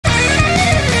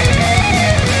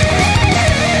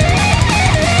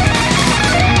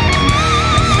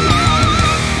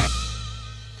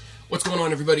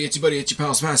everybody? It's your buddy, it's your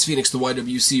pal, Spaz Phoenix, the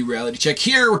YWC Reality Check,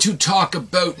 here to talk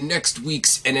about next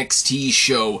week's NXT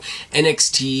show,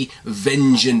 NXT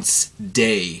Vengeance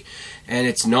Day. And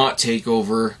it's not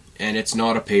TakeOver, and it's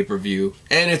not a pay-per-view,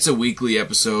 and it's a weekly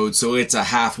episode, so it's a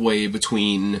halfway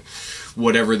between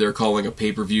whatever they're calling a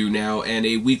pay-per-view now and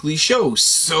a weekly show.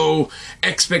 So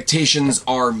expectations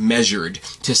are measured,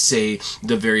 to say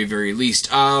the very, very least.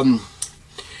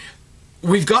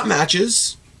 We've got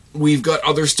matches. We've got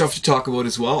other stuff to talk about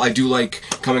as well. I do like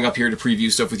coming up here to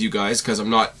preview stuff with you guys, because I'm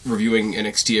not reviewing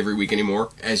NXT every week anymore,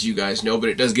 as you guys know, but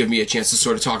it does give me a chance to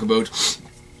sort of talk about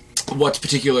what's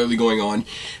particularly going on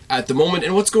at the moment.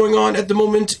 And what's going on at the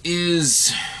moment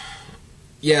is,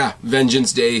 yeah,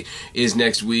 Vengeance Day is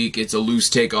next week. It's a loose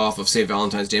takeoff of St.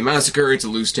 Valentine's Day Massacre. It's a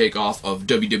loose takeoff of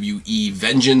WWE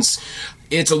Vengeance.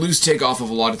 It's a loose takeoff of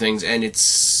a lot of things, and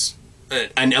it's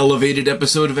an elevated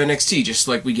episode of NXT, just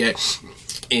like we get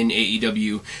in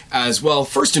AEW as well.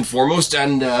 First and foremost,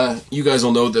 and you guys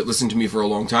will know that listen to me for a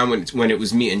long time, when it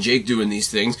was me and Jake doing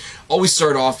these things, always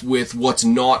start off with what's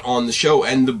not on the show.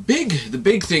 And the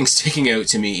big thing sticking out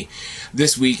to me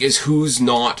this week is who's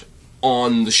not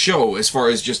on the show, as far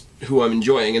as just who I'm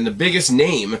enjoying. And the biggest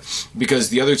name, because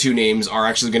the other two names are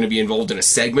actually going to be involved in a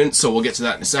segment, so we'll get to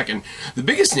that in a second. The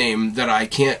biggest name that I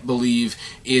can't believe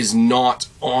is not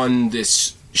on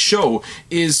this show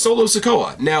is Solo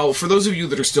Sikoa. Now, for those of you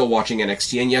that are still watching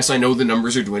NXT, and yes, I know the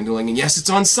numbers are dwindling, and yes, it's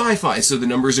on Sci-Fi, so the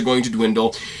numbers are going to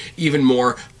dwindle even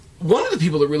more. One of the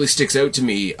people that really sticks out to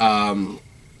me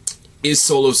is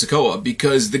Solo Sikoa,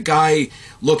 because the guy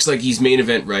looks like he's main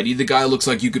event ready. The guy looks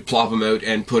like you could plop him out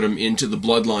and put him into the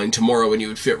Bloodline tomorrow and he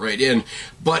would fit right in,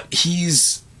 but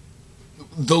he's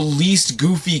the least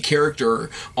goofy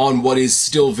character on what is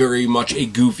still very much a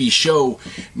goofy show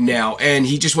now. And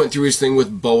he just went through his thing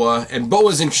with Boa, and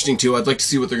Boa's interesting too. I'd like to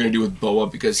see what they're going to do with Boa,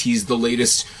 because he's the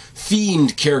latest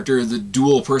Fiend character, the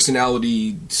dual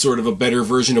personality, sort of a better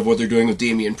version of what they're doing with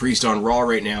Damian Priest on Raw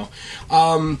right now.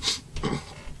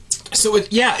 So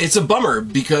it's a bummer,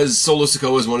 because Solo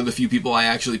Sikoa is one of the few people I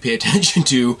actually pay attention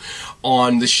to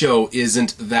on the show.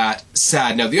 Isn't that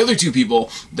sad? Now, the other two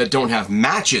people that don't have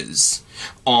matches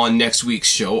on next week's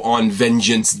show, on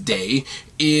Vengeance Day,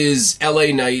 is LA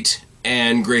Knight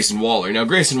and Grayson Waller. Now,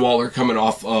 Grayson Waller, coming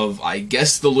off of, I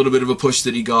guess, the little bit of a push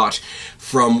that he got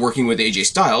from working with AJ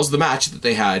Styles. The match that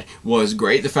they had was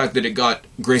great. The fact that it got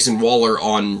Grayson Waller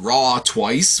on Raw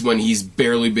twice when he's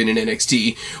barely been in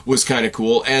NXT was kind of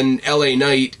cool. And LA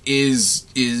Knight is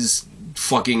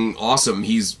fucking awesome.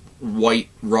 He's White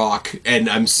Rock, and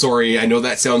I'm sorry, I know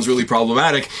that sounds really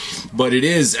problematic, but it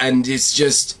is, and it's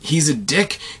just, he's a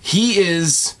dick.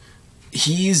 He's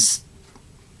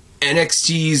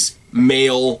NXT's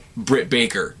male Britt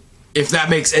Baker, if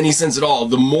that makes any sense at all.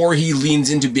 The more he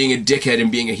leans into being a dickhead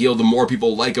and being a heel, the more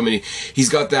people like him, and he's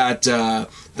got that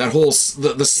whole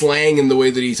the slang and the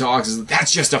way that he talks is,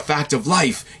 that's just a fact of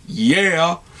life.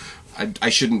 Yeah,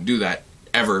 I shouldn't do that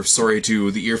ever. Sorry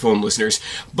to the earphone listeners,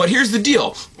 but here's the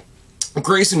deal.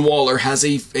 Grayson Waller has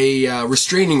a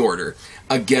restraining order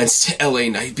against LA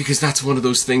Knight, because that's one of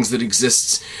those things that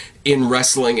exists in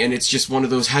wrestling, and it's just one of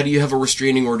those, how do you have a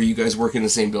restraining order? You guys work in the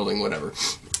same building, whatever.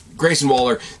 Grayson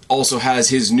Waller also has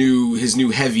his new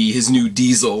heavy, his new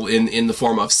diesel in the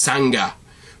form of Sanga,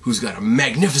 who's got a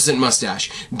magnificent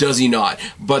mustache, does he not?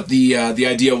 But the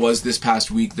idea was this past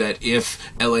week that if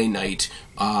LA Knight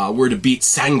were to beat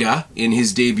Sanga in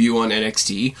his debut on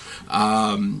NXT,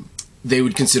 he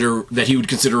would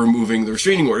consider removing the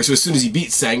restraining order. So as soon as he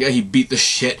beat Sanga, he beat the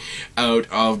shit out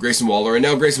of Grayson Waller, and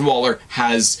now Grayson Waller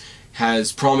has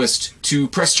promised to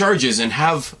press charges and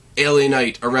have LA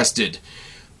Knight arrested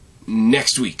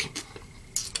next week.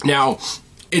 Now,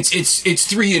 it's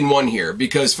 3 in 1 here,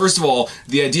 because first of all,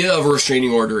 the idea of a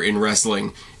restraining order in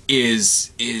wrestling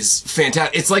is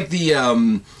fantastic. It's like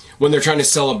the when they're trying to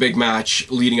sell a big match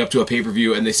leading up to a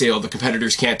pay-per-view, and they say, oh, the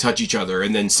competitors can't touch each other,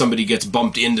 and then somebody gets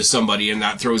bumped into somebody, and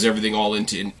that throws everything all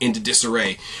into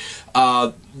disarray.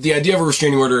 The idea of a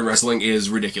restraining order in wrestling is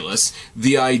ridiculous.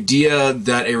 The idea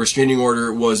that a restraining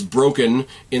order was broken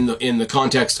in the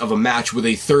context of a match with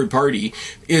a third party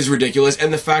is ridiculous,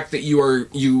 and the fact that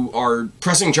you are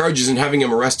pressing charges and having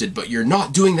him arrested, but you're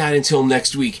not doing that until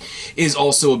next week, is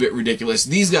also a bit ridiculous.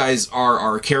 These guys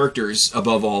are characters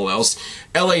above all else.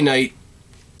 LA Knight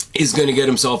is going to get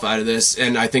himself out of this,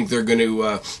 and I think they're going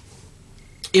to,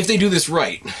 if they do this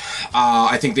right,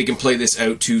 I think they can play this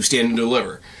out to Stand and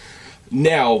Deliver.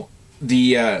 Now,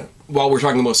 while we're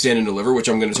talking about Stand and Deliver, which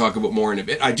I'm going to talk about more in a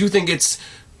bit, I do think it's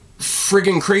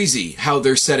friggin' crazy how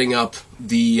they're setting up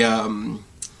the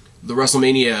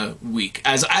WrestleMania week.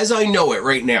 As I know it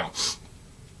right now,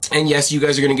 And yes, you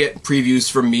guys are going to get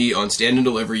previews from me on Stand and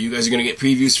Deliver. You guys are going to get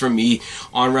previews from me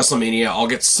on WrestleMania. I'll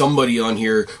get somebody on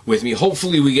here with me.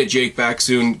 Hopefully we get Jake back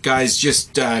soon. Guys,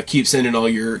 just keep sending all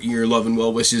your love and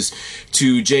well wishes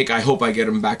to Jake. I hope I get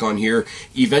him back on here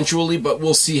eventually, but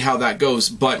we'll see how that goes.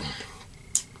 But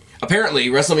apparently,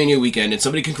 WrestleMania weekend, and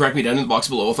somebody can correct me down in the box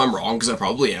below if I'm wrong, because I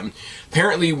probably am.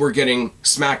 Apparently, we're getting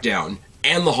SmackDown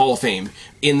and the Hall of Fame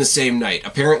in the same night.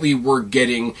 Apparently, we're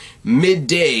getting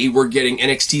midday, we're getting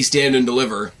NXT Stand and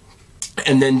Deliver,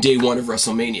 and then day 1 of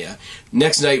WrestleMania.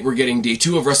 Next night, we're getting day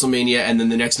 2 of WrestleMania, and then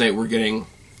the next night, we're getting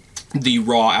the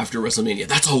Raw after WrestleMania.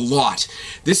 That's a lot.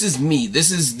 This is me. This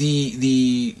is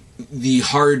the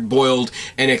hard-boiled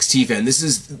NXT fan. This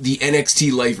is the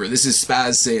NXT lifer. This is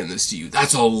Spaz saying this to you.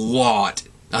 That's a lot.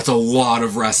 That's a lot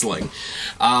of wrestling.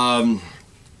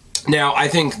 Now, I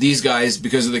think these guys,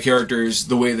 because of the characters,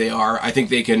 the way they are, I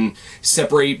think they can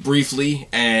separate briefly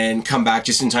and come back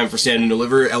just in time for Stand and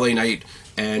Deliver. LA Knight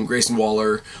and Grayson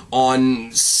Waller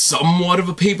on somewhat of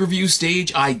a pay-per-view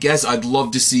stage, I guess. I'd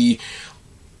love to see...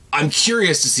 I'm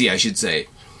curious to see, I should say,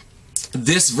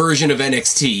 this version of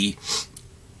NXT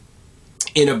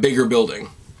in a bigger building.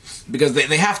 Because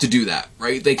they have to do that,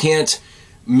 right? They can't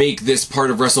make this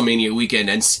part of WrestleMania weekend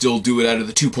and still do it out of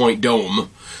the 2-point dome.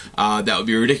 That would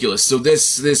be ridiculous. So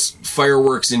this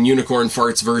fireworks and unicorn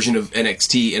farts version of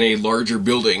NXT in a larger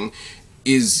building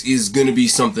is going to be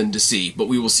something to see. But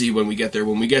we will see when we get there.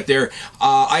 When we get there,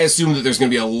 I assume that there's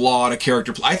going to be a lot of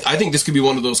character... I think this could be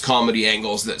one of those comedy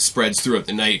angles that spreads throughout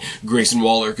the night. Grayson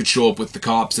Waller could show up with the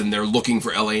cops and they're looking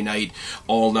for LA Knight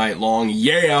all night long.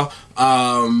 Yeah!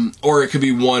 Or it could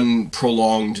be one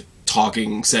prolonged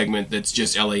talking segment that's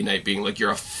just LA Knight being like,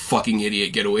 "You're a fucking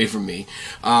idiot, get away from me."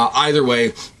 Either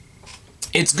way,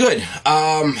 it's good.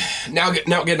 Now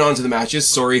getting on to the matches.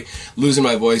 Sorry, losing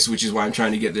my voice, which is why I'm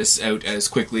trying to get this out as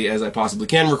quickly as I possibly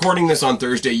can. Recording this on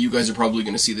Thursday. You guys are probably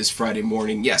going to see this Friday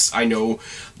morning. Yes, I know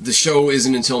the show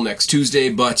isn't until next Tuesday,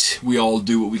 but we all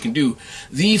do what we can do.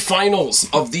 The finals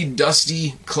of the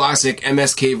Dusty Classic,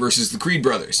 MSK versus the Creed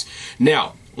Brothers.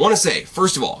 Now, I want to say,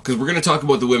 first of all, because we're going to talk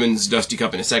about the Women's Dusty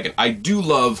Cup in a second, I do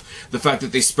love the fact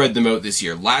that they spread them out this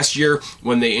year. Last year,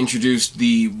 when they introduced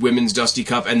the Women's Dusty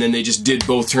Cup and then they just did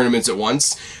both tournaments at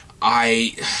once,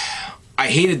 I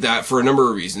hated that for a number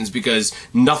of reasons, because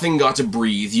nothing got to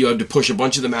breathe. You had to push a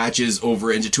bunch of the matches over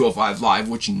into 205 Live,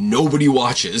 which nobody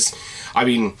watches. I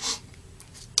mean,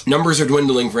 numbers are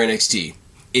dwindling for NXT.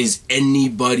 Is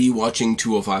anybody watching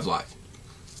 205 Live?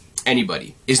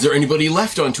 Anybody? Is there anybody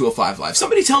left on 205 Live?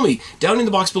 Somebody tell me down in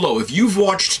the box below if you've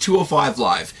watched 205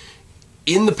 Live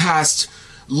in the past,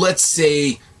 let's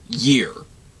say, year.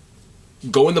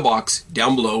 Go in the box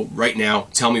down below right now.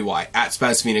 Tell me why. At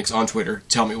Spaz Phoenix on Twitter.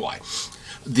 Tell me why.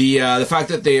 The fact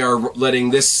that they are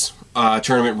letting this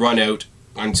tournament run out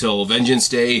until Vengeance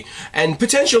Day, and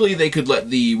potentially they could let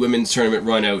the women's tournament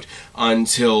run out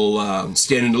until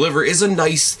Stand and Deliver, is a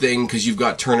nice thing because you've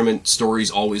got tournament stories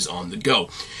always on the go.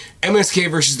 MSK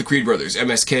versus the Creed Brothers.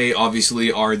 MSK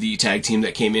obviously are the tag team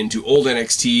that came into old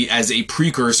NXT as a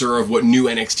precursor of what new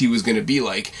NXT was going to be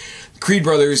like. Creed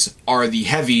Brothers are the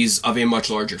heavies of a much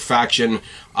larger faction.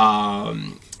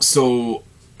 So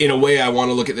in a way I want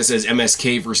to look at this as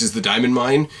MSK versus the Diamond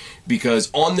Mine,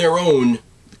 because on their own,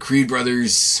 the Creed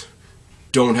Brothers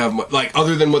don't have much, like,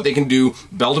 other than what they can do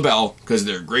bell to bell, because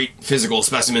they're great physical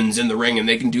specimens in the ring and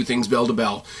they can do things bell to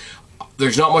bell.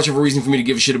 There's not much of a reason for me to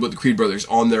give a shit about the Creed Brothers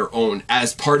on their own.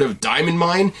 As part of Diamond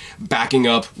Mine, backing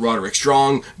up Roderick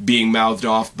Strong, being mouthed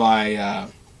off by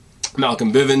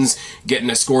Malcolm Bivens, getting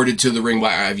escorted to the ring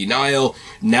by Ivy Nile.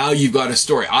 Now you've got a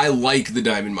story. I like the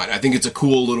Diamond Mine. I think it's a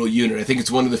cool little unit. I think it's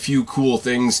one of the few cool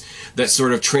things that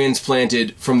sort of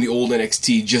transplanted from the old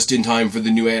NXT just in time for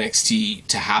the new NXT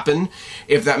to happen,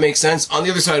 if that makes sense. On the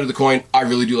other side of the coin, I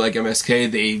really do like MSK.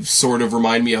 They sort of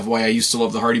remind me of why I used to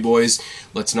love the Hardy Boys.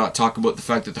 Let's not talk about the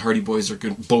fact that the Hardy Boys are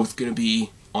both going to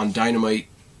be on Dynamite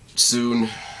soon.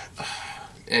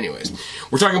 Anyways,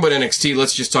 we're talking about NXT.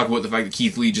 Let's just talk about the fact that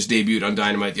Keith Lee just debuted on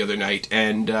Dynamite the other night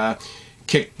and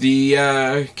kicked the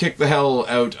hell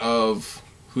out of...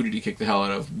 Who did he kick the hell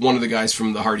out of? One of the guys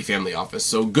from the Hardy family office.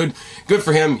 So good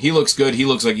for him. He looks good. He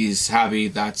looks like he's happy.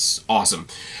 That's awesome.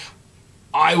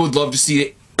 I would love to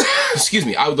see... excuse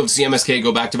me. I would love to see MSK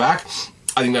go back to back.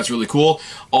 I think that's really cool.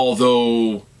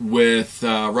 Although with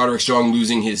Roderick Strong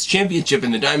losing his championship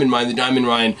in the Diamond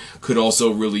Mine could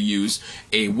also really use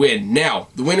a win. Now,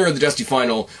 the winner of the Dusty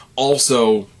Final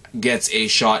also gets a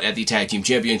shot at the Tag Team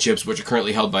Championships, which are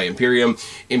currently held by Imperium.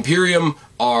 Imperium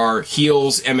are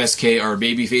heels, MSK are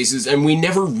baby faces, and we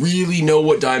never really know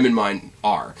what Diamond Mine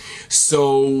are.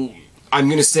 So I'm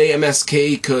going to say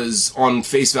MSK because on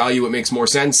face value it makes more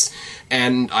sense,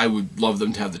 and I would love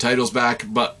them to have the titles back.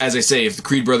 But as I say, if the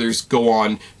Creed brothers go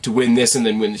on to win this and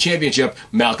then win the championship,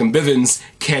 Malcolm Bivens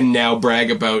can now brag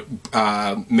about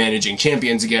managing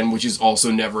champions again, which is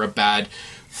also never a bad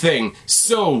thing.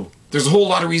 So there's a whole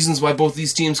lot of reasons why both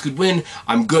these teams could win.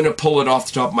 I'm going to pull it off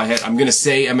the top of my head. I'm going to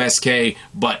say MSK,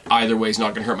 but either way is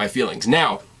not going to hurt my feelings.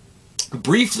 Now,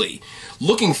 briefly,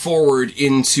 looking forward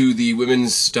into the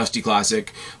Women's Dusty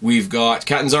Classic, we've got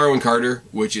Catanzaro and Carter,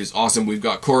 which is awesome. We've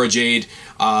got Cora Jade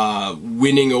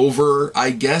winning over,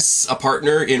 I guess, a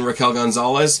partner in Raquel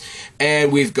Gonzalez.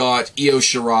 And we've got Io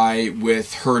Shirai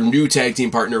with her new tag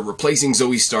team partner replacing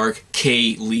Zoe Stark,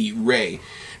 Kay Lee Ray.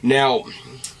 Now,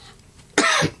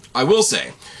 I will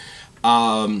say,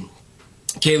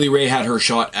 Kay Lee Ray had her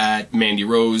shot at Mandy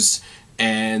Rose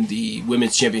and the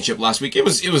Women's Championship last week. It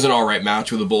was an alright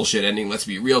match with a bullshit ending. Let's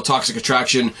be real. Toxic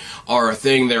Attraction are a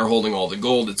thing. They're holding all the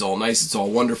gold. It's all nice. It's all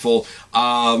wonderful.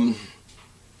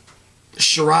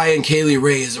 Shirai and Kay Lee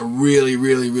Ray is a really,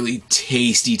 really, really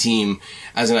tasty team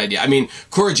as an idea. I mean,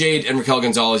 Cora Jade and Raquel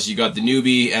Gonzalez, you got the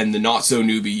newbie and the not so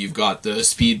newbie. You've got the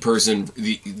speed person,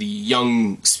 the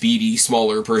young, speedy,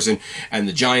 smaller person, and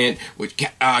the giant. Which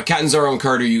Catanzaro and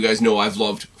Carter, you guys know I've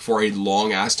loved for a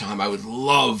long ass time. I would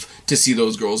love to see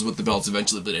those girls with the belts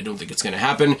eventually, but I don't think it's going to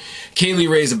happen. Kay Lee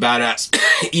Ray is a badass.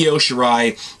 Io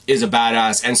Shirai is a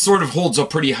badass and sort of holds a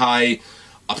pretty high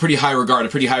regard, a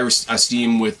pretty high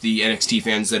esteem with the NXT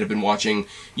fans that have been watching,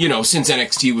 you know, since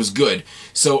NXT was good.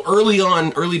 So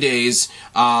early days,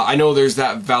 I know there's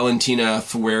that Valentina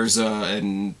Fuerza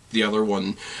and the other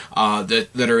one that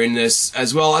are in this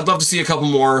as well. I'd love to see a couple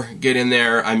more get in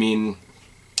there. I mean,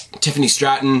 Tiffany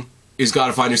Stratton has got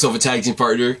to find herself a tag team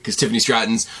partner because Tiffany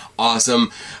Stratton's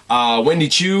awesome. Wendy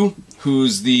Chu,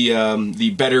 who's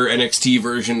the better NXT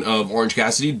version of Orange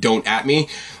Cassidy, don't at me,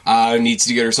 needs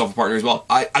to get herself a partner as well.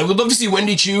 I would love to see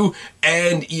Wendy Chu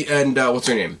and what's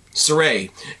her name? Saray.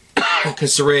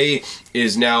 Because Saray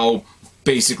is now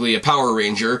basically a Power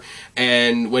Ranger,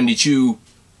 and Wendy Chu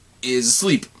is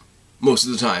asleep most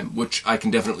of the time, which I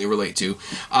can definitely relate to.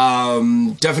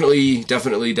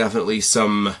 Definitely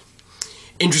some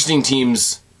interesting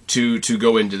teams to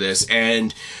go into this,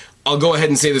 and I'll go ahead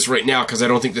and say this right now because I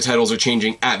don't think the titles are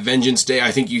changing at Vengeance Day.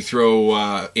 I think you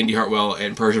throw Indy Hartwell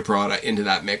and Persia Pirotta into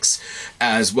that mix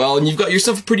as well, and you've got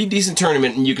yourself a pretty decent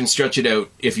tournament, and you can stretch it out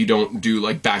if you don't do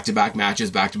like back-to-back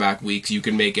matches, back-to-back weeks. You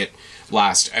can make it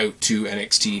last out to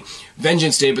NXT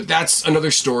Vengeance Day, but that's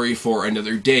another story for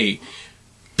another day.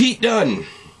 Pete Dunne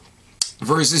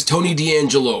versus Tony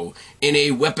D'Angelo in a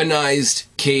weaponized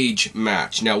cage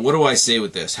match. Now, what do I say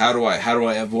with this? How do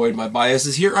I avoid my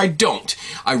biases here? I don't.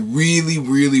 I really,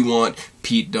 really want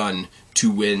Pete Dunne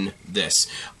to win this.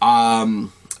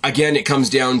 Again, it comes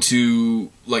down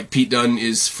to, like, Pete Dunne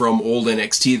is from old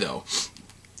NXT, though.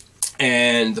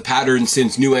 And the pattern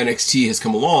since new NXT has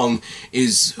come along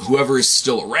is whoever is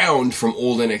still around from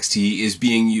old NXT is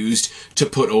being used to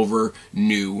put over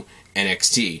new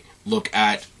NXT. Look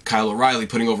at Kyle O'Reilly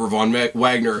putting over Von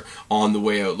Wagner on the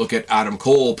way out. Look at Adam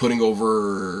Cole putting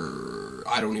over,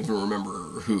 I don't even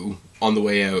remember who, on the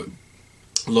way out.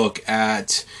 Look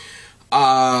at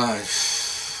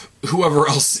whoever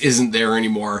else isn't there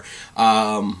anymore.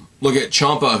 Look at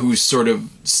Ciampa, who's sort of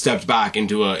stepped back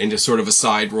into sort of a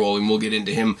side role, and we'll get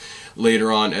into him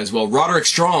later on as well. Roderick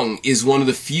Strong is one of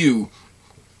the few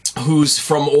who's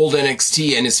from old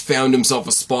NXT and has found himself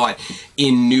a spot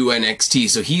in new NXT.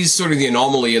 So he's sort of the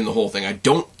anomaly in the whole thing. I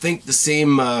don't think the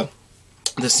same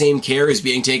care is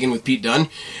being taken with Pete Dunne.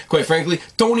 Quite frankly,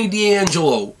 Tony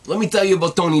D'Angelo. Let me tell you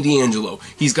about Tony D'Angelo.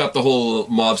 He's got the whole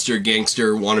mobster,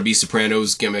 gangster, wannabe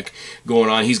Sopranos gimmick going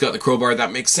on. He's got the crowbar.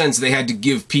 That makes sense. They had to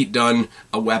give Pete Dunne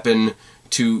a weapon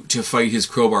to fight his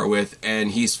crowbar with,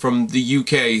 and he's from the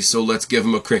UK, so let's give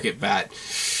him a cricket bat.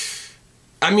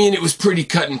 I mean, it was pretty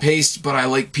cut and paste, but I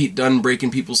like Pete Dunne breaking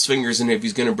people's fingers, and if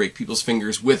he's going to break people's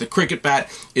fingers with a cricket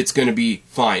bat, it's going to be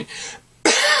fine.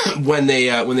 When they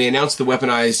announced the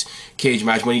weaponized cage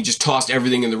match, when he just tossed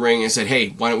everything in the ring and said, hey,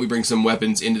 why don't we bring some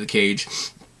weapons into the cage,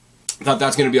 I thought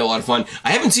that's going to be a lot of fun.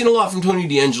 I haven't seen a lot from Tony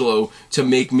D'Angelo to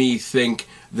make me think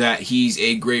that he's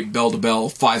a great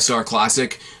bell-to-bell 5-star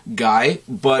classic guy,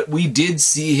 but we did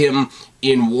see him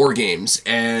in War Games,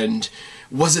 and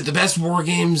was it the best War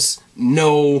Games?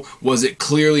 No. Was it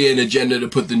clearly an agenda to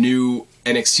put the new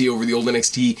NXT over the old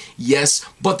NXT? Yes,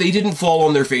 but they didn't fall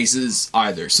on their faces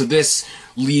either. So this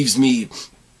leaves me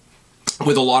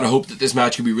with a lot of hope that this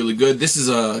match could be really good. This is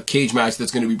a cage match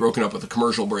that's going to be broken up with a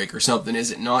commercial break or something,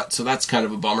 is it not? So that's kind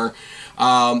of a bummer.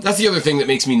 That's the other thing that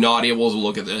makes me not able to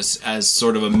look at this as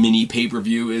sort of a mini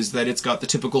pay-per-view, is that it's got the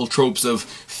typical tropes of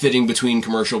fitting between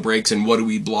commercial breaks and what do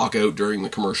we block out during the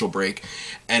commercial break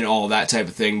and all that type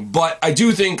of thing. But I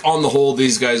do think, on the whole,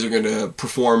 these guys are going to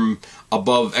perform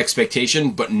above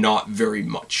expectation, but not very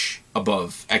much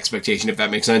above expectation, if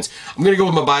that makes sense. I'm going to go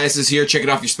with my biases here. Check it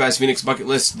off your Spaz Phoenix bucket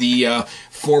list. The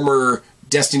former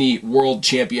Destiny World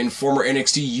Champion, former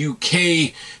NXT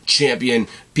UK Champion,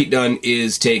 Pete Dunne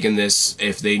is taking this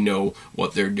if they know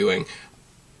what they're doing.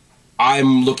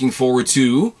 I'm looking forward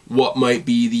to what might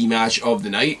be the match of the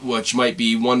night, which might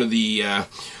be one of the,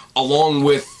 along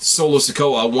with Solo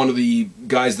Sikoa, one of the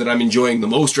guys that I'm enjoying the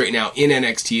most right now in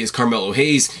NXT is Carmelo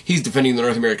Hayes. He's defending the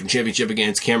North American Championship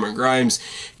against Cameron Grimes.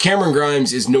 Cameron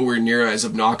Grimes is nowhere near as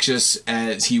obnoxious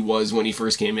as he was when he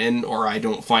first came in, or I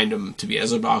don't find him to be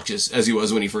as obnoxious as he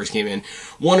was when he first came in.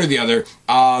 One or the other.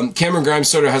 Cameron Grimes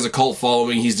sort of has a cult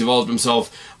following. He's developed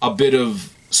himself a bit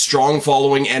of strong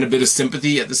following and a bit of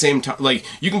sympathy at the same time. Like,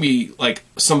 you can be like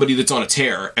somebody that's on a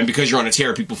tear, and because you're on a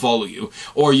tear, people follow you.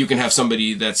 Or you can have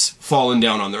somebody that's fallen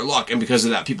down on their luck, and because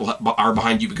of that, people are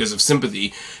behind you because of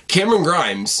sympathy. Cameron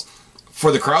Grimes,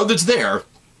 for the crowd that's there,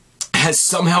 has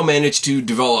somehow managed to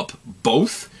develop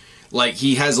both. Like,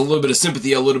 he has a little bit of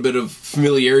sympathy, a little bit of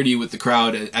familiarity with the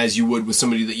crowd, as you would with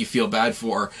somebody that you feel bad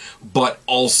for, but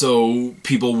also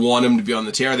people want him to be on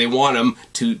the tear. They want him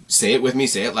to, say it with me,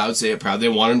 say it loud, say it proud, they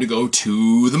want him to go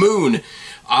to the moon.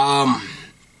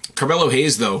 Carmelo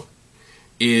Hayes, though,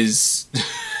 is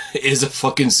a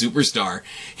fucking superstar.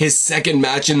 His second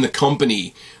match in the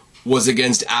company was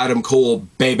against Adam Cole,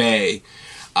 baby.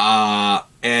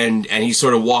 And he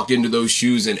sort of walked into those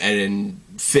shoes and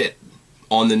fit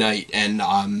on the night, and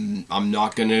I'm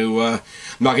not gonna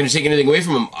take anything away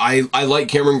from him. I like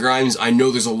Cameron Grimes. I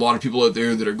know there's a lot of people out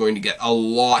there that are going to get a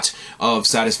lot of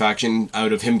satisfaction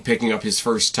out of him picking up his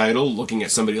first title, looking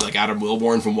at somebody like Adam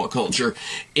Wilborn from What Culture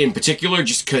in particular,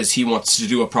 just because he wants to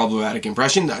do a problematic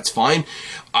impression. That's fine.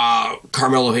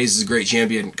 Carmelo Hayes is a great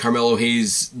champion. Carmelo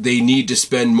Hayes, they need to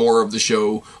spend more of the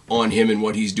show on him and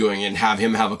what he's doing, and have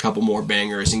him have a couple more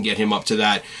bangers and get him up to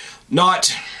that.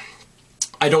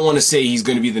 I don't want to say he's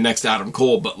going to be the next Adam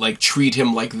Cole, but like, treat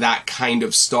him like that kind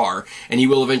of star, and he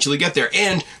will eventually get there.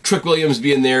 And Trick Williams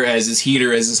being there as his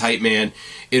heater, as his hype man,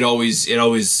 it always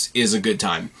is a good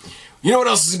time. You know what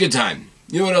else is a good time?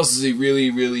 You know what else is a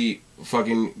really, really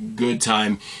fucking good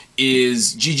time?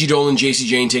 Is Gigi Dolan, JC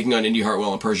Jane taking on Indy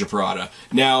Hartwell and Persia Pirotta.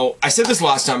 Now, I said this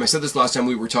last time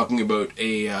we were talking about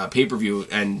a pay-per-view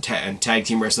and tag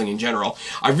team wrestling in general.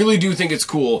 I really do think it's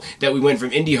cool that we went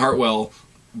from Indy Hartwell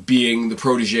being the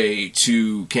protege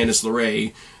to Candice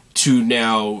LeRae to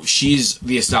now she's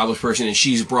the established person and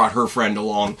she's brought her friend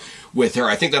along with her.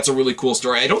 I think that's a really cool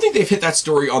story. I don't think they've hit that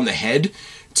story on the head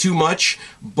too much,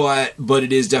 but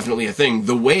it is definitely a thing.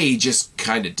 The Way just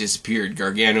kind of disappeared.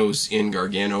 Gargano's in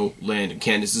Gargano land, and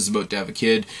Candice is about to have a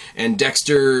kid, and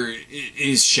Dexter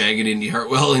is shagging Indy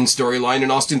Hartwell in storyline,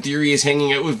 and Austin Theory is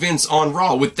hanging out with Vince on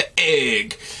Raw with the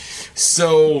egg.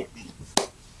 So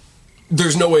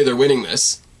there's no way they're winning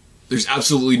this. There's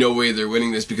absolutely no way they're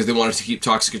winning this, because they wanted to keep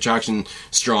Toxic Attraction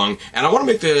strong. And I want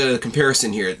to make the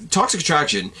comparison here. Toxic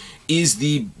Attraction is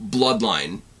the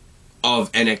bloodline of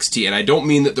NXT, and I don't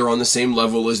mean that they're on the same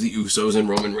level as the Usos and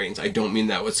Roman Reigns. I don't mean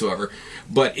that whatsoever.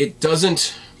 But it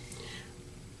doesn't...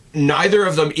 Neither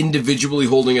of them individually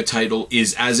holding a title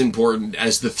is as important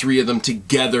as the three of them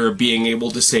together being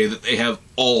able to say that they have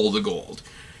all the gold.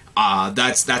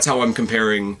 That's how I'm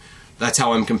comparing... That's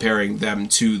how I'm comparing them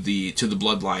to the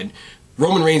bloodline.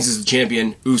 Roman Reigns is the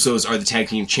champion, Usos are the tag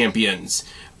team champions,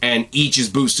 and each is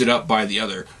boosted up by the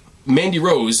other. Mandy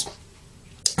Rose,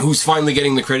 who's finally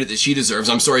getting the credit that she deserves,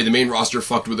 I'm sorry, the main roster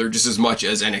fucked with her just as much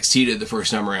as NXT did the first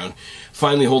time around,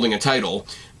 finally holding a title,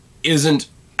 isn't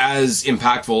as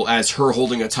impactful as her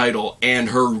holding a title and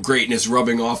her greatness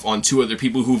rubbing off on two other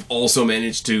people who've also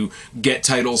managed to get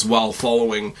titles while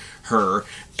following her.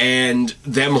 And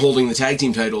them holding the tag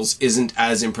team titles isn't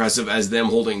as impressive as them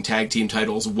holding tag team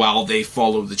titles while they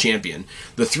follow the champion.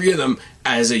 The three of them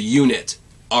as a unit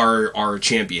are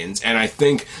champions, and I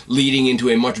think leading into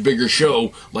a much bigger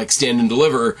show like Stand and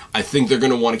Deliver, I think they're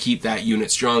going to want to keep that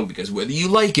unit strong, because whether you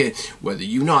like it, whether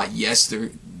you not, yes,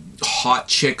 they're hot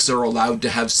chicks are allowed to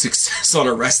have success on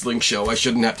a wrestling show. I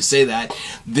shouldn't have to say that.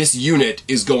 This unit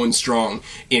is going strong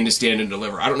into Stand and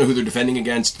Deliver. I don't know who they're defending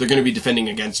against. They're going to be defending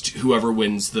against whoever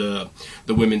wins the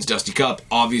Women's Dusty Cup,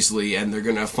 obviously, and they're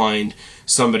going to find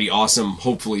somebody awesome,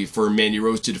 hopefully, for Mandy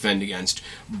Rose to defend against.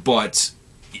 But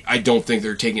I don't think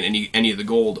they're taking any of the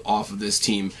gold off of this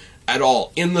team at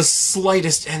all, in the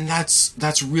slightest, and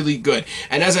that's really good.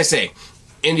 And as I say,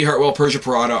 Indy Hartwell, Persia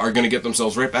Pirotta are going to get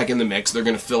themselves right back in the mix. They're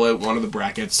going to fill out one of the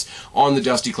brackets on the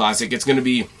Dusty Classic. It's going to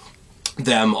be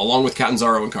them, along with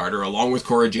Catanzaro and Carter, along with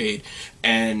Cora Jade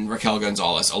and Raquel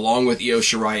Gonzalez, along with Io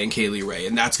Shirai and Kaylee Ray,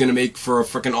 and that's going to make for a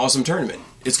freaking awesome tournament.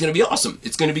 It's going to be awesome.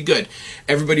 It's going to be good.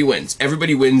 Everybody wins.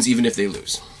 Everybody wins even if they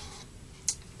lose.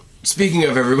 Speaking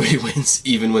of everybody wins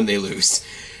even when they lose,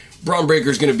 Braun Breaker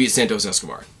is going to beat Santos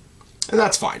Escobar, and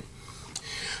that's fine.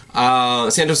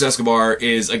 Santos Escobar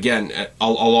is, again,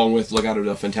 along with Legado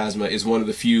del Fantasma, is one of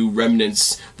the few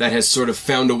remnants that has sort of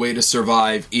found a way to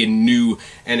survive in new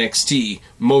NXT,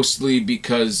 mostly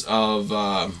because of,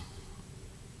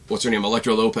 what's her name,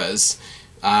 Elektra Lopez.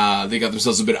 They got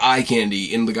themselves a bit of eye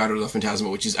candy in Legado del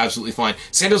Fantasma, which is absolutely fine.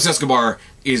 Santos Escobar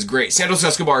is great. Santos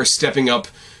Escobar stepping up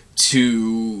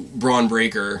to Braun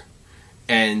Breaker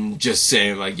and just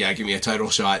saying, like, yeah, give me a title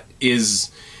shot,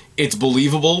 it's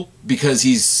believable because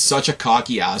he's such a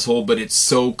cocky asshole, but it's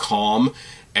so calm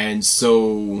and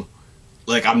so,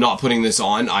 like, I'm not putting this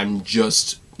on, I'm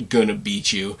just gonna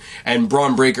beat you. And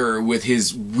Braun Breaker, with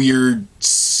his weird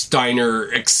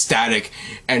Steiner ecstatic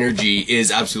energy,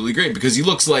 is absolutely great because he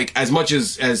looks like, as much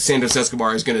as Santos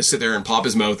Escobar is gonna sit there and pop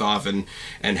his mouth off and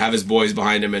have his boys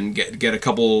behind him and get a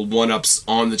couple one-ups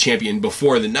on the champion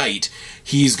before the night,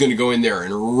 he's gonna go in there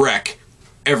and wreck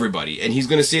everybody, and he's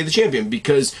going to stay the champion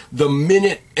because the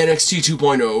minute NXT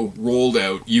 2.0 rolled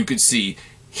out, you could see,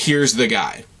 here's the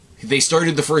guy. They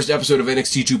started the first episode of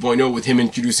NXT 2.0 with him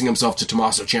introducing himself to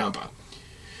Tommaso Ciampa.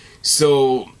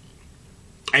 So,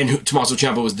 and Tommaso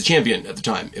Ciampa was the champion at the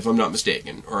time, if I'm not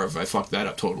mistaken, or if I fucked that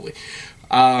up totally.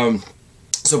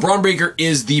 So Braun Breaker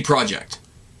is the project,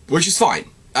 which is fine.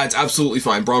 That's absolutely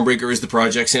fine. Braun Breaker is the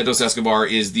project. Santos Escobar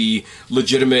is the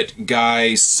legitimate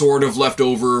guy, sort of left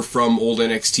over from old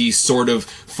NXT, sort of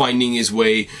finding his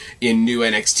way in new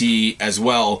NXT as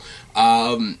well.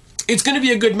 It's going to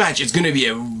be a good match. It's going to be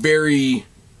a very,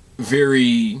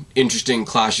 very interesting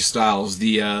clash of styles.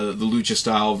 The lucha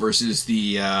style versus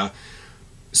the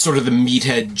sort of the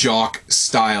meathead jock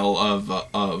style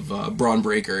of Braun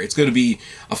Breaker. It's going to be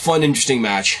a fun, interesting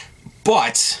match,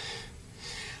 but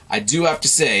I do have to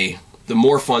say, the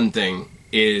more fun thing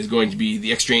is going to be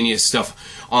the extraneous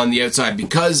stuff on the outside,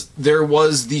 because there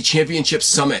was the Championship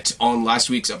Summit on last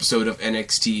week's episode of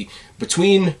NXT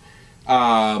between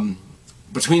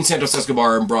Santos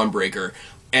Escobar and Braun Breaker,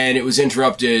 and it was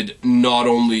interrupted not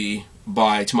only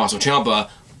by Tommaso Ciampa,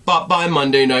 but by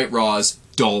Monday Night Raw's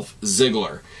Dolph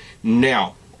Ziggler.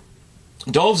 Now,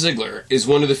 Dolph Ziggler is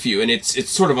one of the few, and it's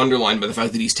sort of underlined by the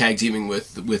fact that he's tag teaming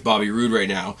with Bobby Roode right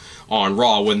now on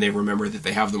Raw when they remember that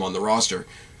they have them on the roster.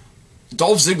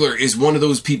 Dolph Ziggler is one of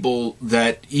those people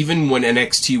that, even when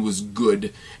NXT was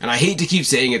good, and I hate to keep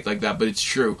saying it like that, but it's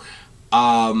true,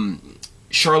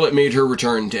 Charlotte made her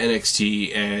return to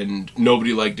NXT, and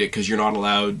nobody liked it because you're not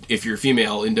allowed, if you're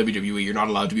female in WWE, you're not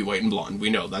allowed to be white and blonde. We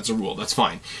know, that's a rule, that's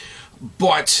fine.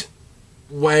 But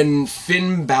when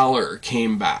Finn Balor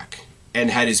came back and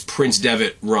had his Prince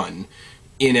Devitt run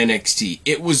in NXT,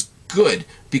 it was good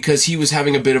because he was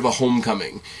having a bit of a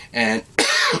homecoming, and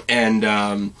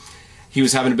he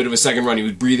was having a bit of a second run. He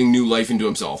was breathing new life into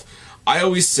himself. I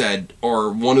always said,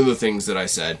 or one of the things that I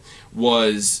said,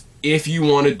 was if you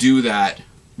want to do that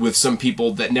with some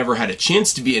people that never had a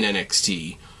chance to be in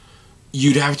NXT,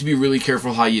 you'd have to be really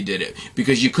careful how you did it,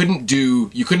 because you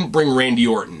couldn't bring Randy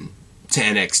Orton to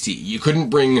NXT. You couldn't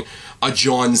bring a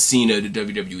John Cena to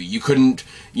WWE. You couldn't,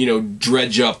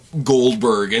 dredge up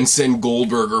Goldberg and send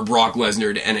Goldberg or Brock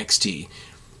Lesnar to NXT.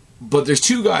 But there's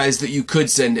two guys that you could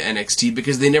send to NXT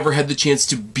because they never had the chance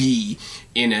to be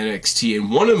in NXT.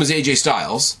 And one of them was AJ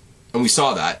Styles, and we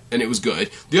saw that, and it was good.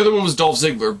 The other one was Dolph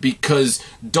Ziggler, because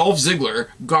Dolph Ziggler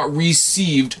got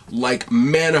received like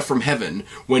manna from heaven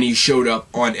when he showed up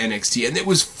on NXT, and it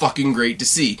was fucking great to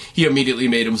see. He immediately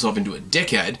made himself into a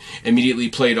dickhead, immediately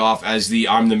played off as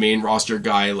I'm the main roster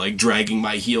guy, like dragging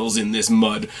my heels in this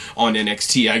mud on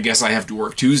NXT. I guess I have to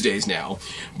work Tuesdays now.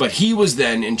 But he was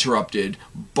then interrupted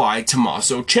by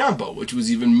Tommaso Ciampa, which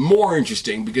was even more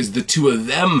interesting because the two of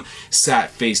them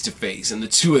sat face to face, and the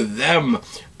two of them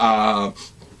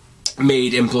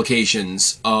made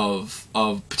implications of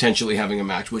potentially having a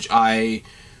match, which I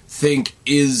think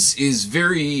is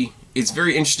very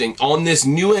interesting on this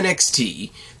new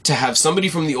NXT. To have somebody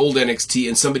from the old NXT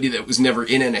and somebody that was never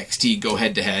in NXT go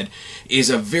head to head is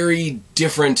a very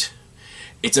different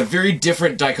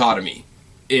dichotomy.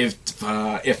 If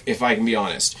I can be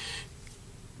honest,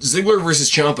 Ziggler versus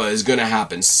Ciampa is going to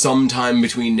happen sometime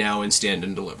between now and Stand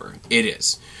and Deliver. It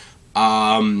is.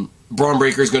 Braun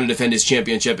Breaker is going to defend his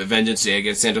championship at Vengeance Day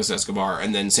against Santos Escobar,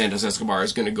 and then Santos Escobar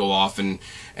is going to go off and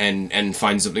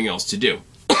find something else to do,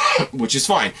 which is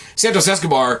fine. Santos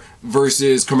Escobar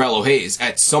versus Carmelo Hayes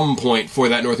at some point for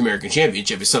that North American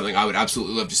Championship is something I would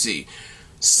absolutely love to see.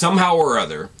 Somehow or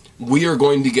other, we are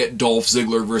going to get Dolph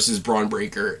Ziggler versus Braun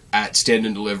Breaker at Stand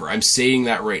and Deliver. I'm saying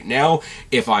that right now.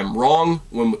 If I'm wrong,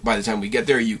 by the time we get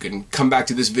there, you can come back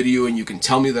to this video and you can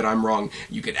tell me that I'm wrong.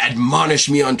 You can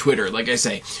admonish me on Twitter, like I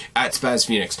say, at Spaz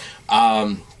Phoenix.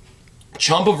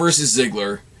 Ciampa versus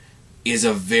Ziggler is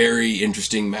a very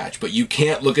interesting match, but you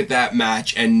can't look at that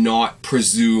match and not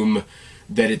presume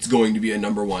that it's going to be a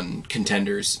 #1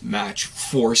 contenders match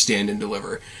for Stand and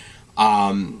Deliver.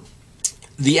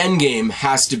 The end game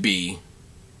has to be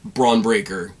Braun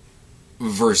Breaker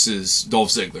versus Dolph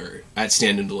Ziggler at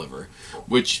Stand and Deliver,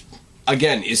 which,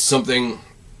 again, is something,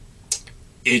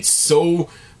 it's so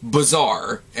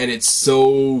bizarre and it's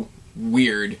so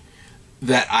weird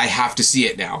that I have to see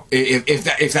it now.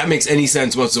 If that makes any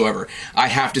sense whatsoever, I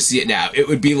have to see it now. It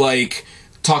would be like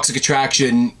Toxic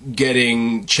Attraction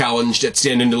getting challenged at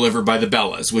Stand and Deliver by the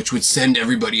Bellas, which would send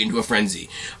everybody into a frenzy.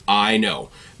 I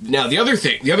know. Now, the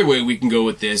other way we can go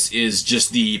with this is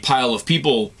just the pile of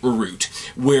people route,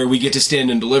 where we get to Stand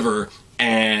and Deliver,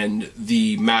 and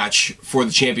the match for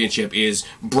the championship is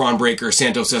Braun Breaker,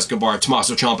 Santos Escobar,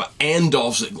 Tommaso Ciampa, and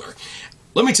Dolph Ziggler.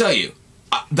 Let me tell you,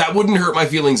 that wouldn't hurt my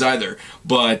feelings either,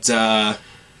 but I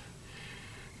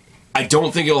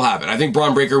don't think it'll happen. I think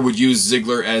Braun Breaker would use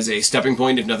Ziggler as a stepping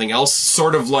point, if nothing else,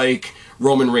 sort of like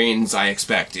Roman Reigns, I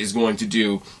expect, is going to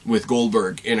do with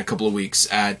Goldberg in a couple of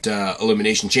weeks at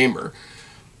Elimination Chamber.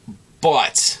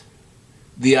 But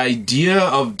the idea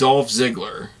of Dolph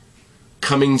Ziggler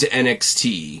coming to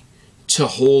NXT to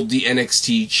hold the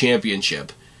NXT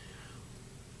Championship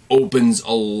opens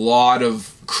a lot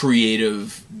of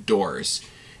creative doors.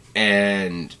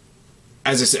 And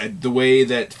as I said, the way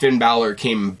that Finn Balor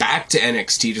came back to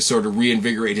NXT to sort of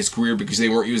reinvigorate his career because they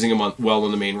weren't using him well on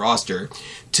the main roster,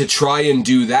 to try and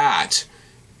do that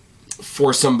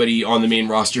for somebody on the main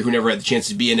roster who never had the chance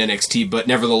to be in NXT but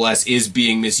nevertheless is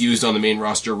being misused on the main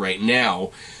roster right now,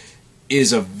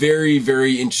 is a very,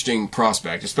 very interesting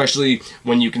prospect, especially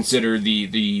when you consider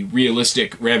the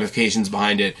realistic ramifications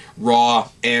behind it. Raw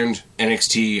and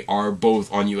NXT are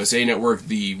both on USA Network.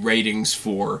 The ratings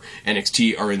for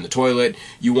NXT are in the toilet.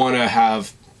 You want to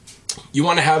have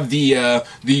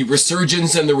the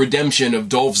resurgence and the redemption of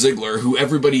Dolph Ziggler, who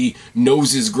everybody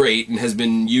knows is great and has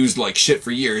been used like shit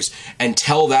for years, and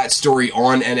tell that story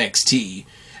on NXT.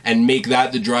 And make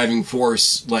that the driving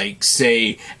force, like,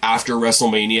 say, after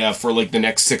WrestleMania for, like, the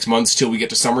next 6 months till we get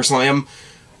to SummerSlam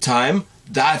time.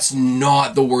 That's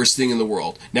not the worst thing in the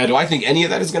world. Now, do I think any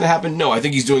of that is going to happen? No, I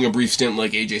think he's doing a brief stint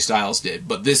like AJ Styles did.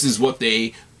 But this is what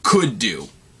they could do.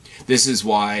 This is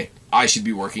why I should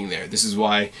be working there. This is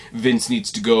why Vince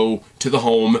needs to go to the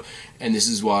home. And this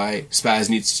is why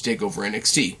Spaz needs to take over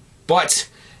NXT. But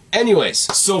anyways,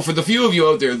 so for the few of you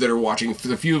out there that are watching, for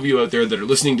the few of you out there that are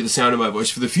listening to the sound of my voice,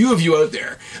 for the few of you out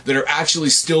there that are actually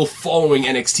still following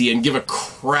NXT and give a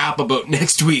crap about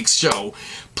next week's show,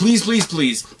 please, please,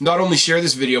 please, not only share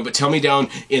this video, but tell me down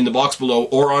in the box below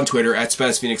or on Twitter at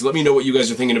Spaz Phoenix. Let me know what you guys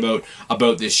are thinking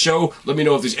about this show. Let me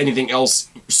know if there's anything else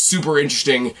super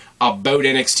interesting about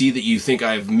NXT that you think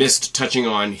I've missed touching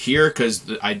on here, because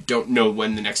I don't know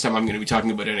when the next time I'm going to be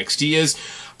talking about NXT is.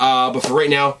 But for right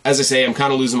now, as I say, I'm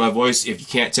kind of losing my voice, if you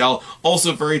can't tell.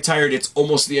 Also very tired. It's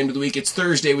almost the end of the week. It's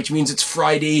Thursday, which means it's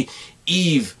Friday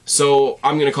Eve. So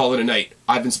I'm going to call it a night.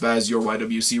 I've been Spaz, your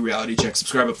YWC reality check.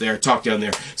 Subscribe up there. Talk down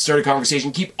there. Start a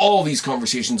conversation. Keep all these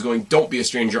conversations going. Don't be a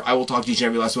stranger. I will talk to each and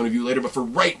every last one of you later. But for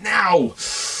right now,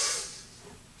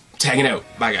 tagging out.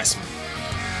 Bye, guys.